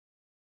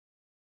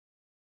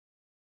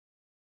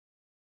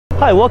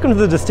Hi, welcome to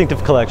the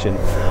Distinctive Collection.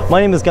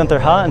 My name is Gunther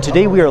Ha, and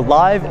today we are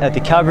live at the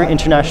Calgary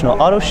International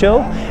Auto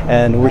Show,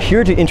 and we're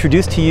here to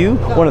introduce to you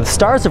one of the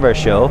stars of our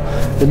show,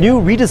 the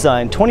new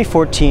redesigned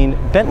 2014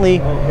 Bentley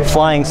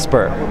Flying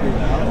Spur.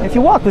 If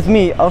you walk with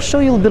me, I'll show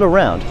you a bit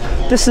around.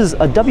 This is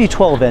a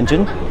W12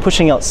 engine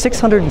pushing out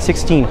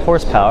 616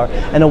 horsepower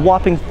and a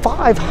whopping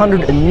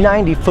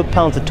 590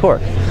 foot-pounds of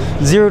torque.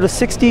 0 to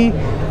 60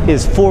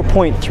 is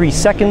 4.3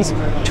 seconds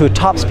to a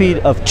top speed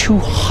of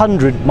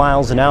 200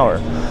 miles an hour.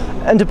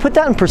 And to put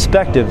that in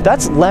perspective,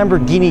 that's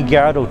Lamborghini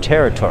Gallardo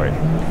territory.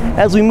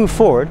 As we move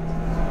forward,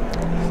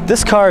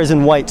 this car is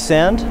in white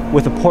sand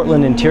with a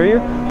Portland interior,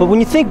 but when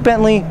you think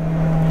Bentley,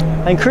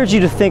 I encourage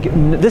you to think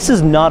this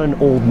is not an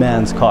old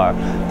man's car.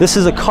 This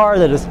is a car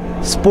that is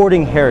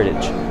sporting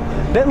heritage.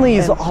 Bentley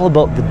is all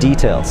about the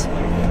details.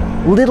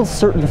 Little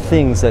certain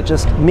things that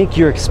just make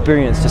your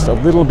experience just a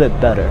little bit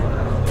better.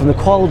 From the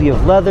quality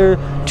of leather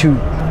to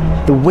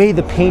the way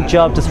the paint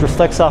job just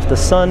reflects off the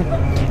sun,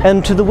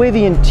 and to the way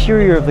the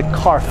interior of the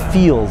car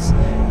feels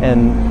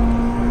and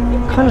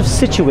kind of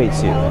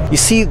situates you. You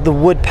see the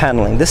wood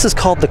paneling. This is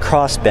called the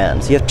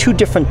crossbands. You have two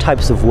different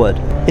types of wood.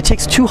 It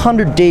takes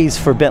 200 days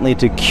for Bentley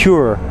to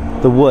cure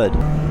the wood.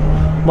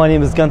 My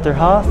name is Gunther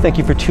Ha. Thank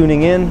you for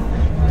tuning in.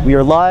 We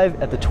are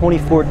live at the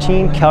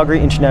 2014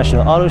 Calgary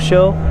International Auto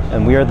Show,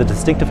 and we are the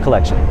Distinctive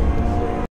Collection.